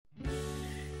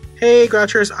Hey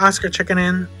Grouchers, Awsker checking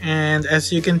in, and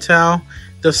as you can tell,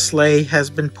 the sleigh has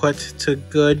been put to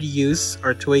good use,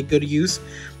 or to a good use.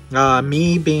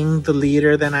 Me being the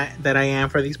leader that I am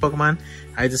for these Pokemon,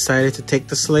 I decided to take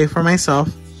the sleigh for myself,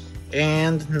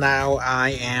 and now I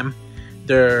am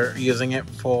using it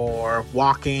for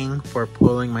walking, for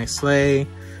pulling my sleigh,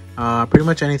 pretty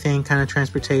much anything kind of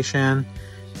transportation.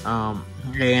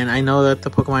 And I know that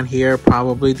the Pokemon here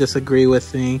probably disagree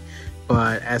with me,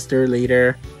 but as their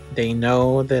leader, they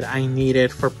know that I need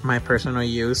it for my personal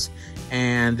use,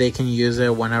 and they can use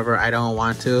it whenever I don't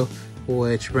want to,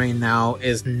 which right now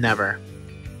is never.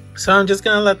 So I'm just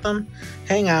gonna let them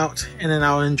hang out, and then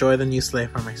I'll enjoy the new sleigh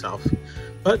for myself.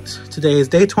 But today is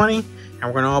day 20, and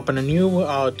we're gonna open a new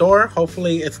door.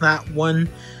 Hopefully it's not one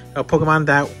Pokemon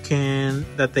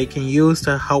that they can use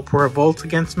to help revolt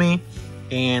against me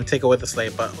and take away the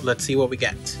sleigh, but let's see what we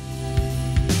get.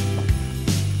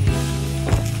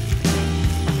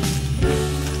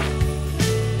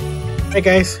 Alright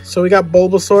guys, so we got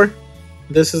Bulbasaur.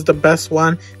 This is the best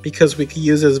one because we can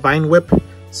use his Vine Whip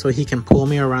so he can pull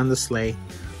me around the sleigh.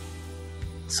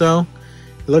 So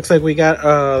it looks like we got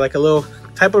like a little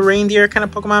type of reindeer kind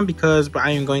of Pokemon because I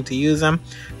am going to use them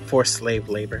for slave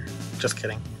labor. Just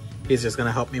kidding. He's just going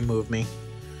to help me move me.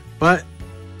 But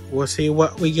we'll see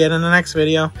what we get in the next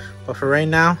video. But for right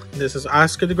now, this is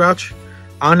Awsker the Grouch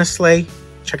on a sleigh,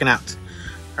 checking out.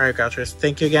 Alright Grouchers,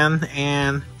 thank you again,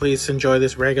 and please enjoy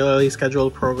this regularly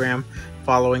scheduled program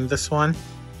following this one.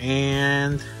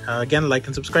 And again, like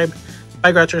and subscribe.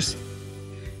 Bye Grouchers.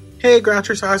 Hey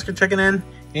Grouchers, Awsker checking in,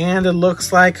 and it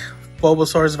looks like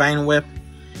Bulbasaur's Vine Whip,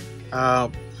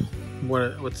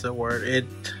 what's the word? It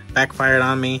backfired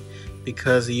on me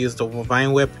because he used the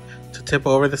Vine Whip to tip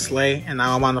over the sleigh, and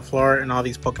now I'm on the floor and all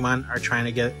these Pokemon are trying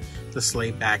to get the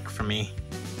sleigh back from me.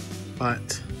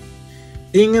 But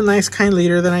being a nice, kind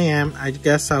leader that I am, I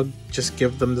guess I'll just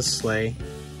give them the sleigh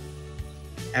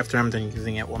after I'm done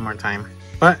using it one more time.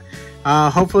 But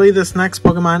hopefully this next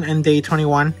Pokemon in day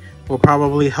 21 will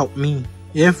probably help me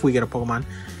if we get a Pokemon.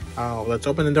 Let's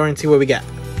open the door and see what we get.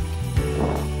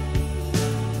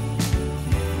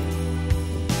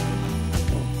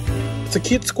 It's a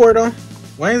cute Squirtle.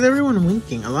 Why is everyone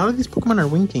winking? A lot of these Pokemon are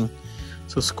winking.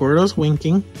 So Squirtle's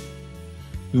winking.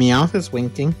 Meowth is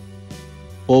winking.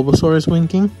 Bulbasaur is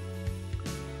winking.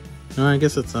 No, I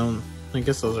guess those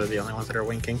are the only ones that are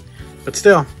winking. But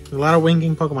still, a lot of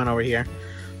winking Pokemon over here.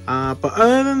 But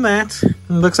other than that, it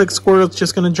looks like Squirtle's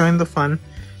just gonna join the fun.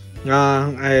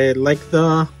 I like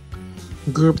the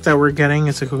group that we're getting.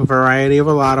 It's a variety of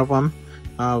a lot of them.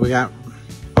 We got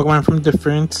Pokemon from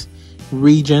different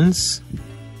regions.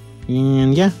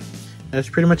 And yeah, that's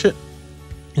pretty much it.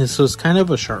 This was kind of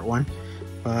a short one,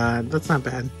 but that's not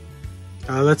bad.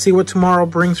 Let's see what tomorrow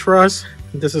brings for us.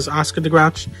 This is Awsker the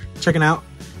Grouch checking out.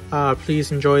 Please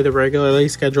enjoy the regularly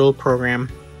scheduled program.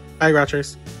 Bye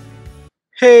Grouchers.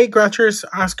 Hey Grouchers,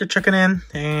 Awsker checking in,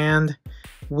 and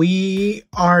we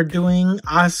are doing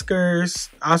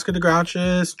Awsker the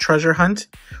Grouch's treasure hunt.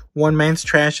 One man's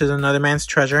trash is another man's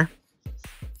treasure,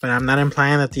 but I'm not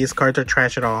implying that these cards are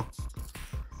trash at all.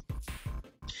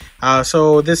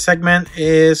 So this segment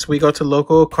is we go to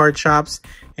local card shops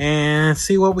and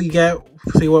see what we get,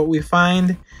 see what we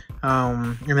find,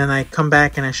 and then I come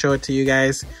back and I show it to you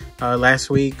guys. Last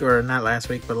week, or not last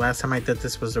week, but last time I did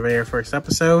this was the very first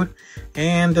episode,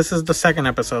 and this is the second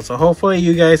episode. So hopefully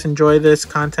you guys enjoy this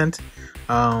content.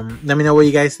 Let me know what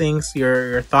you guys think,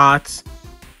 your thoughts.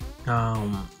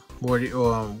 What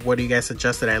do you guys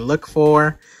suggest that I look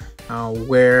for?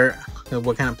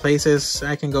 What kind of places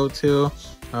I can go to?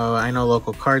 I know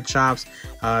local card shops.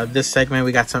 This segment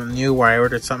we got something new where I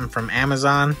ordered something from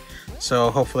Amazon,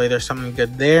 so hopefully there's something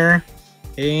good there.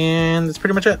 And that's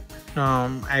pretty much it.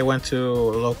 I went to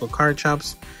local card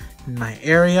shops in my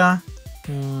area,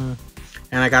 and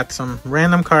I got some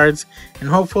random cards, and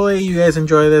hopefully you guys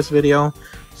enjoy this video.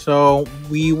 So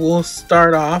we will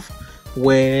start off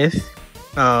with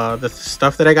the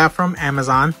stuff that I got from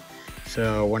Amazon.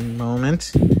 So one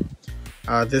moment.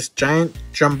 This giant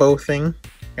jumbo thing,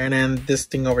 and then this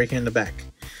thing over here in the back.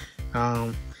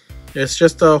 It's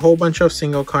just a whole bunch of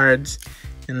single cards,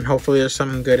 and hopefully there's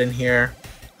something good in here.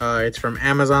 It's from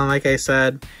Amazon, like I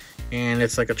said, and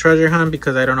it's like a treasure hunt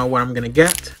because I don't know what I'm gonna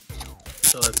get.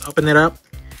 So let's open it up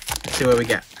and see what we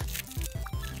get.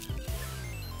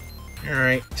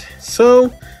 Alright,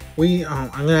 so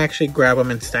I'm gonna actually grab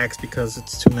them in stacks because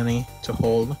it's too many to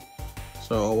hold.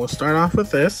 So we'll start off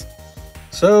with this.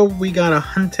 So we got a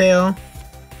Huntail.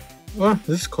 Well,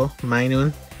 this is cool.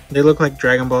 Minun. They look like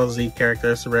Dragon Ball Z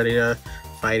characters ready to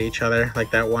fight each other,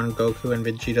 like that one Goku and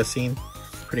Vegeta scene.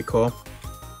 Pretty cool.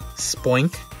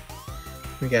 Spoink.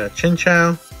 We got a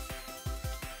Chinchou,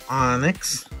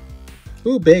 Onyx.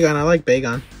 Ooh, Bagon. I like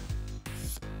Bagon.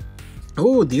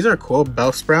 Ooh, these are cool.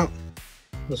 Bellsprout.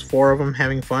 There's 4 of them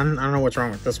having fun. I don't know what's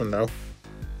wrong with this one though.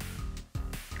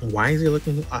 Why is he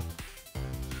looking up?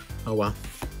 Oh well.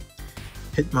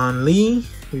 Hitmonlee,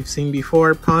 we've seen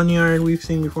before. Pawniard, we've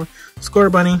seen before.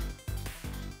 Scorbunny.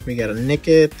 We got a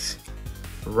Nickit.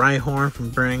 Rhyhorn from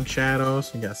Burning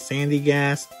Shadows. We got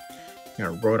Sandygas. We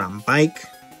got Rodon Bike.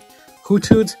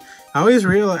 Hoothoot. I always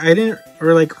realized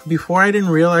before I didn't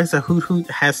realize that Hoothoot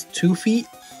has 2 feet.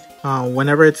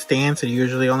 Whenever it stands, it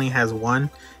usually only has 1.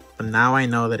 But now I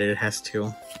know that it has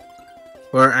 2.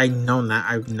 Or I've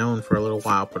known for a little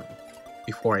while, but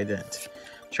before I didn't.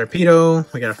 Sharpedo,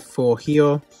 we got a full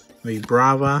heal. We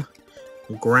Brava,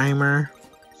 Grimer,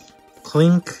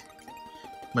 Clink,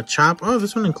 Machop. Oh,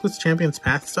 this one includes Champion's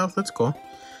Path stuff. That's cool.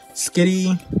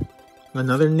 Skitty,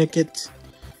 another Nickit,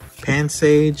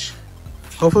 Pansage.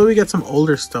 Hopefully we get some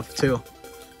older stuff too.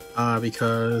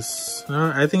 Because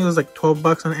I think it was like 12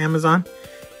 bucks on Amazon.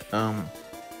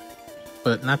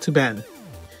 But not too bad.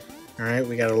 Alright,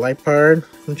 we got a Liepard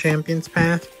from Champion's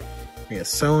Path. We got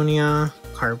Sonia,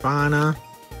 Carvana,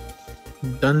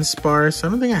 Dunsparce. I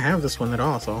don't think I have this one at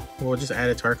all, so we'll just add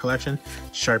it to our collection.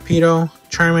 Sharpedo,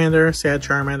 Charmander, sad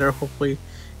Charmander. Hopefully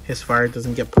his fire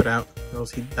doesn't get put out, or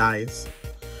else he dies.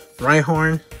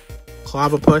 Rhyhorn,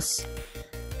 Clobbopus,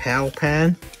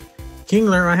 Palpad,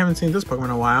 Kingler. I haven't seen this Pokemon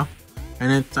in a while,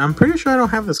 and I'm pretty sure I don't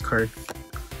have this card.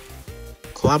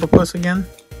 Clobbopus again,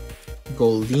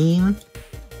 Goldeen,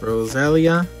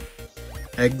 Roselia,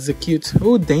 Execute.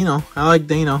 Oh, Dano. I like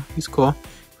Dano. He's cool.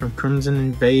 From Crimson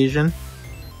Invasion.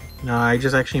 No, I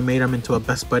just actually made him into a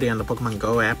best buddy on the Pokemon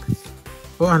Go app.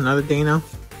 Oh, another Dano.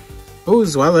 Oh,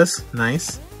 Zweilous.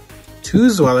 Nice. 2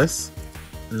 Zweilous.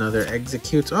 Another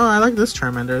Execute. Oh, I like this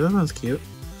Charmander. That one's cute.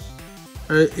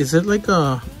 Is it like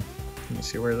a... Let me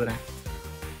see, where is it at?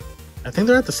 I think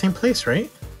they're at the same place, right?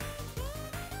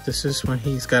 This is when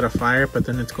he's got a fire, but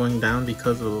then it's going down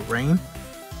because of the rain.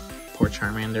 Poor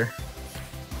Charmander.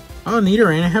 Oh,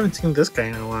 Nidoran. I haven't seen this guy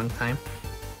in a long time.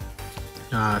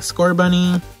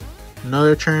 Scorbunny.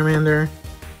 Another Charmander.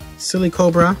 Silly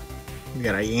Cobra. We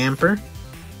got a Yamper.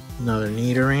 Another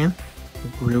Nidoran.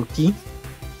 Grookey.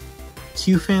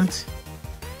 Cufant.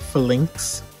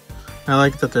 Phalanx. I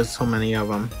like that there's so many of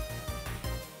them.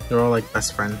 They're all like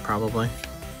best friend, probably.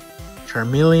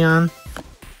 Charmeleon.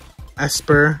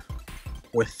 Esper.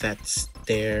 With that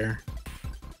stare.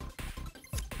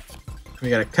 We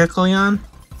got a Kecleon.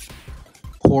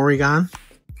 Porygon.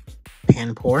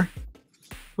 Panpour.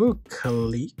 Ooh,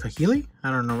 Kahili? I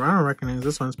don't know. I don't recognize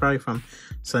this one. It's probably from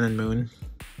Sun and Moon.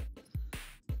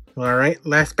 Well, alright,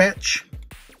 last batch.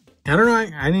 I don't know.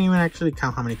 I didn't even actually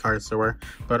count how many cards there were.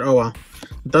 But oh well.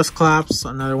 Dusclops.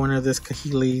 Another one of this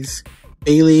Kahili's.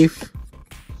 Bayleaf.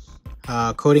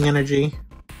 Coding Energy.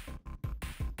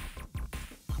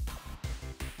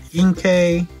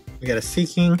 Inkay. We got a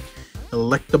Seeking.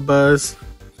 Electabuzz.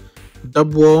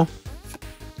 Dubwool.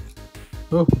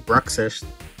 Oh, Bruxish.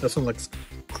 This one looks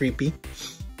creepy.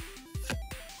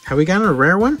 Have we gotten a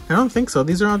rare one? I don't think so.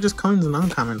 These are all just commons and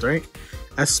uncommons, right?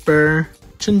 Esper,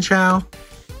 Chinchou,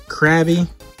 Krabby,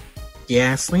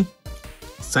 Ghastly,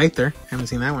 Scyther. Haven't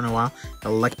seen that one in a while.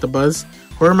 Electabuzz.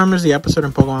 Who remembers the episode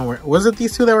in Pokemon where... Was it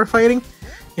these two that were fighting?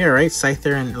 Yeah, right?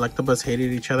 Scyther and Electabuzz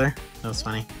hated each other. That was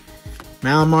funny.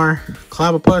 Malamar,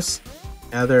 Clobbopus,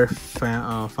 other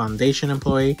Foundation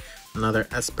employee, another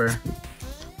Esper.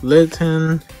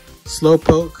 Litten,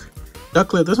 Slowpoke,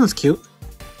 Ducklet. This one's cute.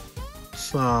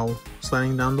 So,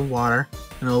 sliding down the water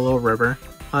in a little river.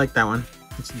 I like that one.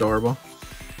 It's adorable.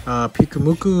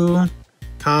 Pikumuku,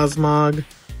 Cosmog,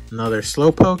 another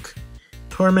Slowpoke,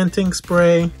 Tormenting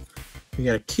Spray. We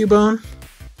got a Cubone,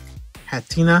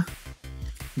 Hatina,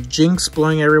 Jinx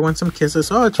blowing everyone some kisses.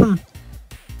 Oh, it's from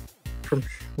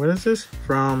what is this?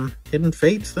 From Hidden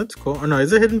Fates? That's cool. Oh no,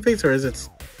 is it Hidden Fates or is it...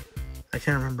 I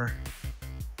can't remember.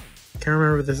 Can't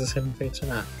remember if this is Hidden Fates or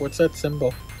not. What's that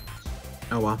symbol?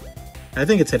 Oh well. I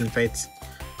think it's Hidden Fates.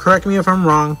 Correct me if I'm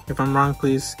wrong. If I'm wrong,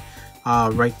 please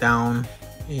write down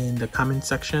in the comment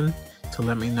section to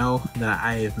let me know that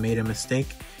I have made a mistake.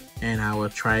 And I will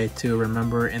try to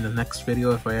remember in the next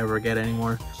video if I ever get any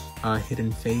more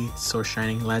Hidden Fates or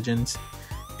Shining Legends.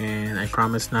 And I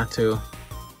promise not to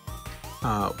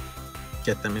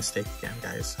get the mistake again,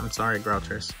 guys. I'm sorry,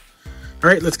 Grouchers.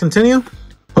 Alright, let's continue.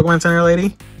 Pokemon Center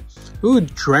Lady. Ooh,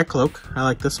 Dracloak. I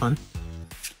like this one.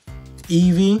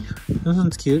 Eevee. This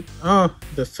one's cute. Oh,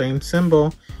 the same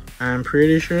symbol. I'm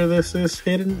pretty sure this is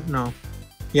Hidden... No.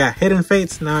 Yeah, Hidden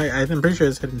Fates. No, I'm pretty sure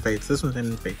it's Hidden Fates. This one's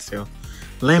Hidden Fates too.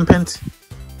 Lampent.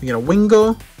 We got a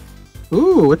Wingull.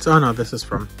 Ooh, what's... Oh no, this is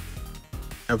from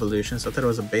Evolution, so I thought it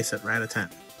was a base set Rattata.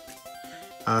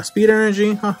 Speed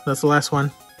Energy, that's the last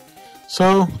one.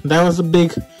 So that was a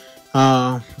big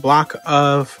block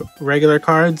of regular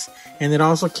cards, and it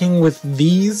also came with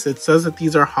these. It says that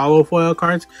these are hollow foil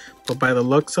cards, but by the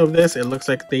looks of this, it looks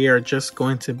like they are just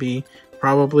going to be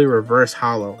probably reverse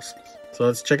hollows. So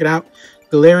let's check it out.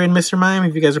 Galarian Mr. Mime,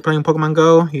 if you guys are playing Pokemon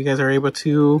Go, you guys are able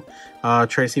to try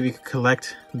to see if you can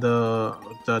collect the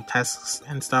tasks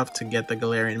and stuff to get the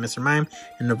Galarian Mr. Mime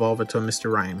and evolve it to a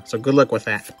Mr. Rime. So good luck with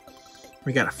that.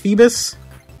 We got a Phoebus,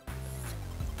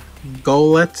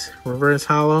 Golett Reverse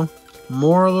Hollow,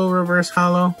 Morlo Reverse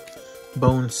Hollow,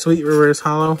 Bone Sweet Reverse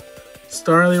Hollow,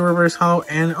 Starly Reverse Hollow,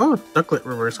 and oh, Ducklet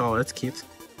Reverse Hollow. That's cute.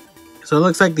 So it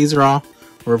looks like these are all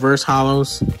reverse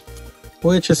hollows,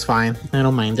 which is fine. I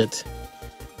don't mind it.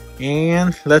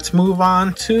 And let's move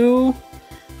on to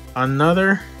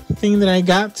another thing that I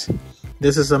got.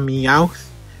 This is a Meowth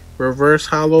Reverse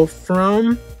Hollow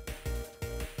from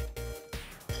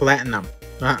Platinum.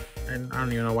 I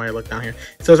don't even know why I looked down here.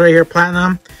 It says right here,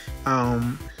 Platinum.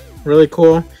 Really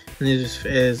cool. And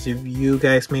as if you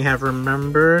guys may have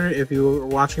remembered, if you were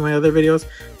watching my other videos,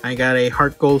 I got a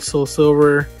Heart Gold Soul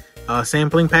Silver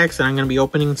sampling packs that I'm going to be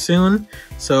opening soon.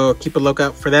 So keep a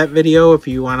lookout for that video if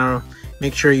you want to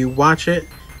make sure you watch it.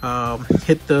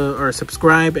 Hit the or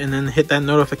subscribe and then hit that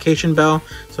notification bell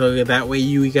so that way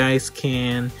you guys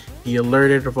can be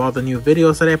alerted of all the new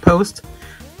videos that I post.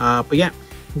 But yeah,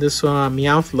 this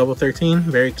Meowth level 13,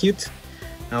 very cute.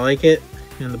 I like it.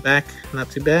 In the back, not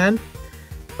too bad,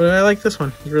 but I like this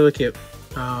one. It's really cute.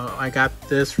 I got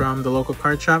this from the local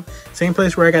card shop, same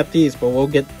place where I got these, but we'll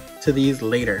get to these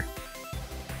later.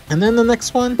 And then the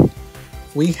next one,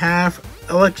 we have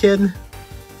Elekid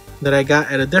that I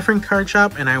got at a different card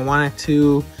shop, and I wanted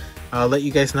to let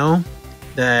you guys know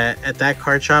that at that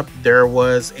card shop there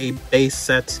was a base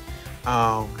set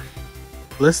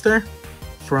blister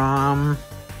from,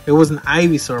 it was an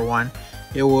Ivysaur one.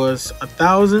 It was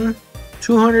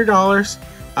 $1,200.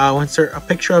 I'll insert a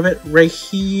picture of it right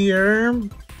here,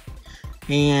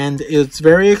 and it's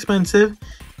very expensive,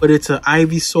 but it's an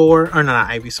Ivysaur, or not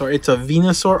Ivysaur, it's a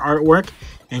Venusaur artwork,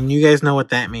 and you guys know what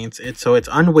that means. It's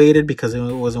unweighted because it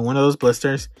was in one of those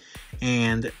blisters,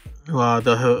 and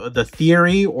the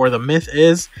theory or the myth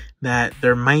is that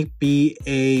there might be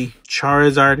a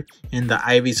Charizard in the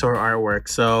Ivysaur artwork.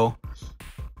 So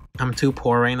I'm too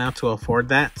poor right now to afford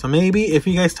that. So maybe if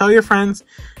you guys tell your friends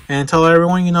and tell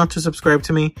everyone you know to subscribe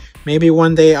to me, maybe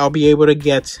one day I'll be able to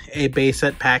get a base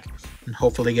set pack and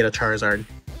hopefully get a Charizard.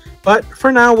 But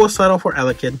for now, we'll settle for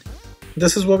Elekid.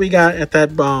 This is what we got at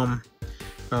that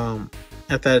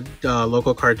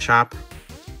local card shop.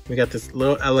 We got this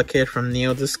little Elekid from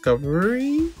Neo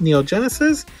Discovery, Neo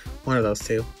Genesis, one of those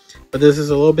two. But this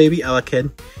is a little baby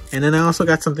Elekid. And then I also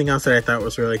got something else that I thought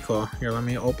was really cool. Here, let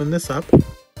me open this up.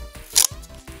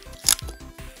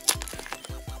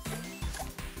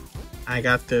 I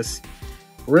got this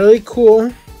really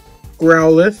cool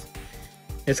Growlithe.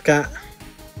 It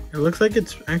looks like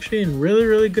it's actually in really,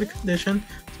 really good condition.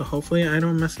 So hopefully I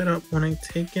don't mess it up when I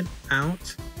take it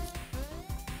out.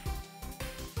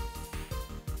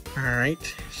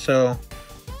 Alright, so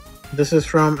this is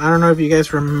from, I don't know if you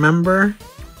guys remember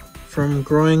from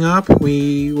growing up,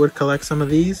 we would collect some of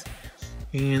these.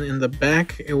 And in the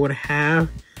back, it would have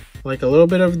like a little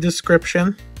bit of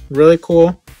description. Really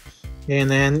cool.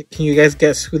 And then, can you guys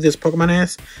guess who this Pokemon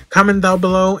is? Comment down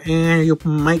below and you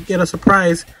might get a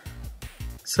surprise.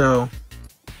 So,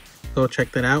 go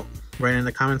check that out right in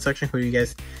the comment section who you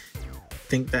guys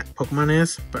think that Pokemon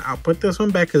is. But I'll put this one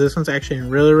back because this one's actually in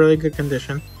really, really good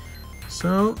condition.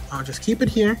 So, I'll just keep it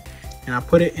here and I'll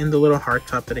put it in the little hard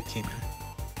top that it came in.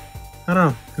 I don't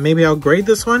know. Maybe I'll grade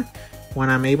this one when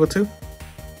I'm able to.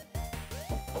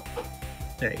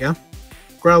 There you go.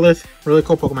 Growlithe, really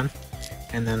cool Pokemon.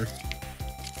 And then,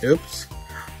 oops,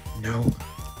 no,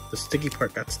 the sticky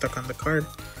part got stuck on the card.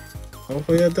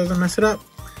 Hopefully that doesn't mess it up.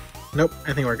 Nope,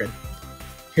 I think we're good.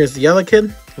 Here's the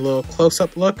Elekid, a little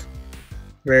close-up look.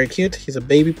 Very cute. He's a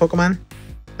baby Pokemon.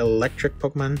 Electric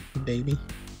Pokemon baby.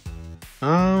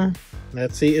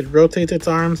 Let's see. It rotates its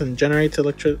arms and generates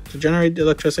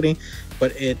electricity,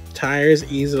 but it tires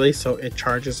easily, so it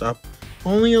charges up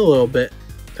only a little bit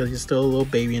because he's still a little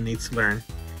baby and needs to learn.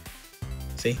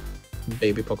 See?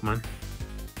 Baby Pokemon.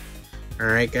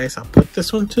 Alright guys, I'll put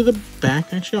this one to the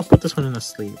back. Actually, I'll put this one in the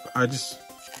sleeve. This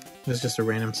is just a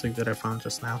random sleeve that I found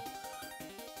just now.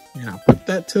 And I'll put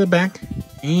that to the back.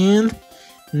 And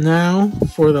now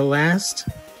for the last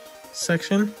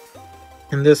section.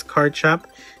 In this card shop,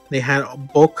 they had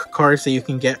bulk cards that you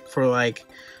can get for like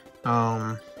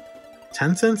 10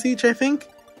 cents each, I think.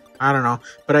 I don't know.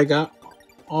 But I got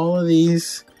all of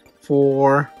these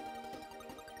for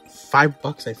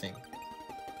 $5, I think.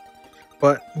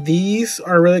 But these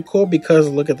are really cool because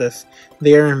look at this.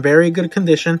 They are in very good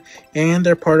condition and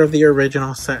they're part of the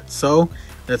original set. So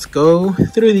let's go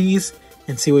through these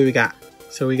and see what we got.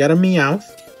 So we got a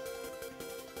Meowth.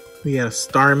 We got a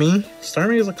Starmie.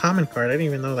 Starmie is a common card. I didn't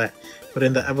even know that. But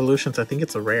in the evolutions, I think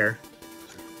it's a rare.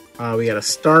 We got a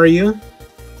Staryu.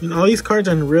 And all these cards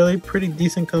are in really pretty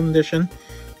decent condition.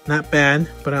 Not bad,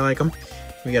 but I like them.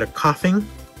 We got a Coughing.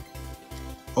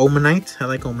 Omanite. I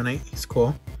like Omanite. He's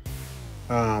cool.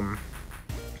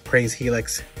 Praise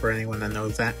Helix for anyone that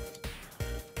knows that.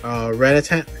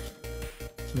 Rattata.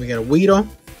 We got a Weedle.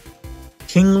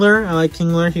 Kingler. I like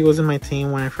Kingler. He was in my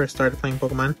team when I first started playing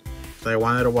Pokemon. So I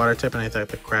wanted a water type and I thought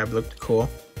the crab looked cool.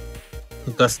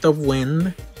 Gust of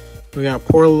Wind. We got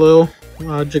poor little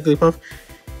Jigglypuff.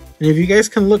 And if you guys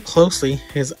can look closely,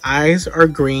 his eyes are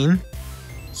green.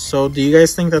 So do you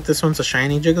guys think that this one's a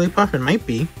shiny Jigglypuff? It might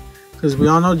be. Because we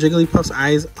all know Jigglypuff's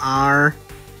eyes are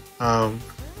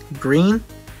green.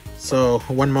 So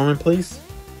one moment please.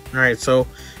 Alright, so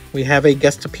we have a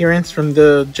guest appearance from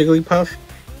the Jigglypuff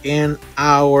in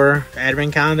our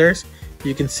advent calendars.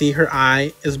 You can see her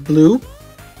eye is blue.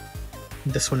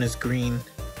 This one is green.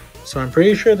 So I'm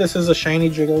pretty sure this is a shiny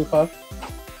Jigglypuff.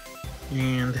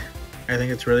 And I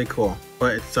think it's really cool.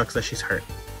 But it sucks that she's hurt.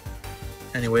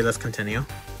 Anyway, let's continue.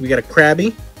 We got a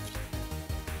Krabby.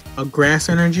 A Grass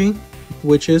Energy,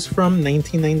 which is from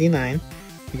 1999.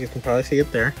 You guys can probably see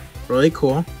it there. Really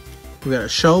cool. We got a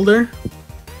Shoulder.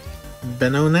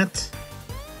 Venonat.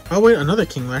 Oh wait, another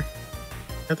Kingler.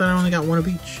 I thought I only got one of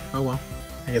each. Oh well.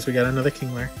 I guess we got another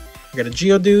Kingler. We got a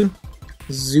Geodude.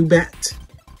 Zubat.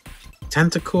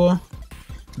 Tentacool.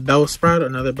 Bellsprout.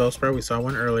 Another Bellsprout. We saw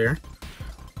one earlier.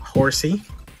 Horsey.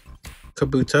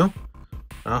 Kabuto.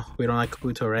 Oh, we don't like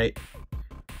Kabuto, right?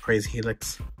 Praise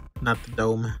Helix. Not the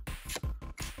dome.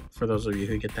 For those of you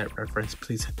who get that reference,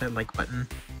 please hit that like button.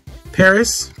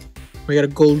 Paris. We got a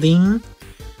Goldeen.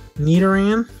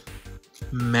 Nidoran.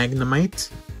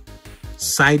 Magnemite.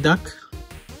 Psyduck.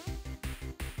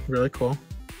 Really cool,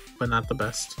 but not the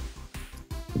best.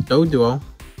 Doduo.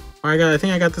 I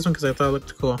think I got this one because I thought it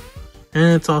looked cool.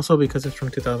 And it's also because it's from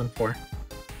 2004.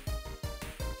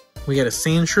 We got a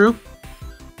Sandshrew.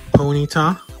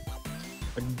 Ponyta.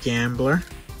 A Gambler.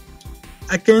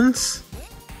 Ekans.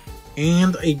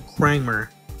 And a Grimer.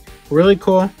 Really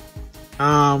cool.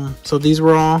 So these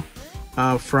were all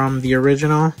from the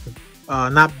original.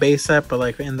 Not base set, but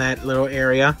like in that little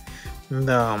area. And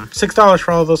 $6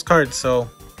 for all of those cards. So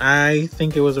I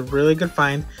think it was a really good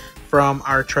find from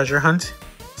our treasure hunt.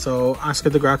 So Oscar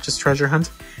the Grouch's treasure hunt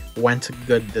went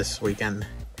good this weekend.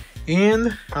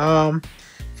 And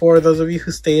for those of you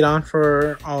who stayed on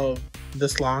for all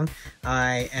this long,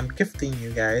 I am gifting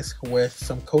you guys with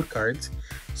some code cards.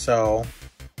 So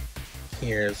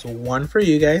here's one for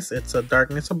you guys. It's a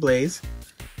Darkness Ablaze.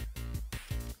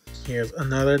 Here's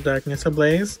another Darkness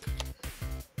Ablaze.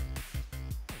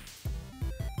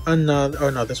 Another,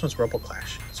 oh no, this one's Robo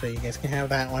Clash, so you guys can have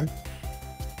that one.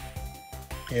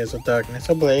 Here's a Darkness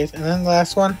Ablaze, and then the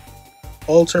last one,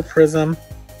 Ultra Prism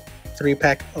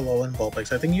 3-pack Alolan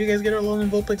Vulpix. I think you guys get Alolan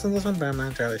Vulpix in this one, but I'm not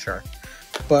entirely sure.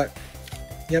 But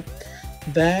yep,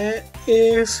 that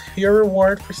is your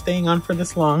reward for staying on for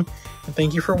this long, and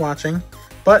thank you for watching.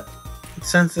 But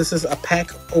since this is a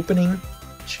pack opening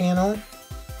channel,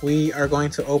 we are going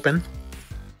to open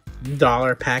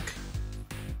dollar pack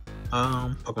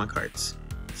Pokemon cards.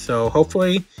 So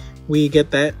hopefully we get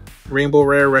that Rainbow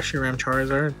Rare Reshiram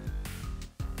Charizard.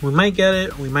 We might get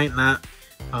it, we might not.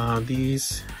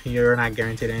 These, you're not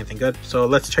guaranteed anything good. So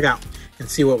let's check out and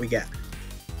see what we get.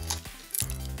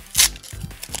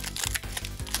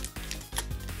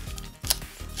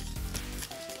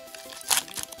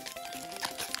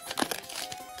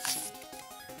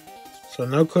 So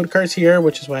no code cards here,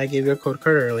 which is why I gave you a code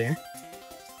card earlier.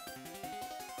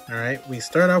 Alright, we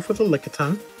start off with a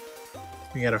Lickitung.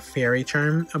 We got a Fairy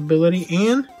Charm ability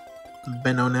and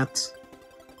Venonat,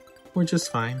 which is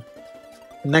fine.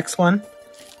 Next one.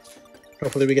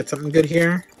 Hopefully we get something good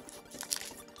here.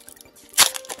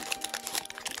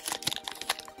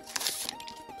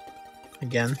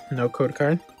 Again, no code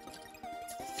card.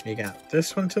 We got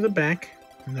this one to the back.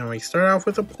 And then we start off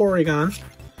with a Porygon.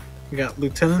 We got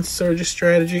Lieutenant Surge's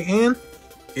Strategy and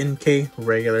NK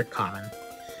Regular Common.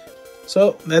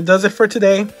 So that does it for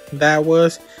today. That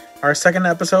was our second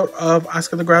episode of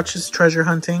Oscar the Grouch's treasure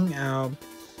hunting.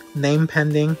 Name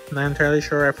pending. Not entirely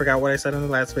sure. I forgot what I said in the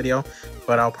last video,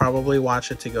 but I'll probably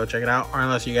watch it to go check it out, or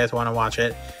unless you guys want to watch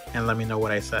it and let me know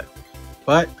what I said.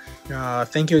 But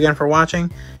thank you again for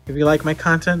watching. If you like my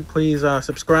content, please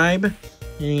subscribe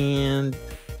and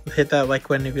hit that like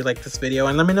button if you like this video,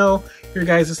 and let me know your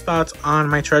guys' thoughts on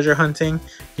my treasure hunting.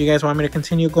 Do you guys want me to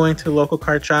continue going to local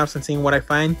card shops and seeing what I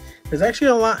find? There's actually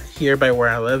a lot here by where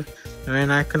I live,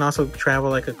 and I can also travel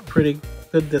like a pretty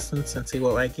good distance and see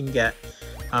what I can get.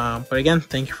 But again,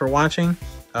 thank you for watching.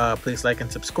 Please like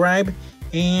and subscribe,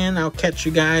 and I'll catch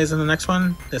you guys in the next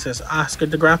one. This is Oscar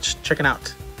the Grouch checking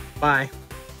out. Bye.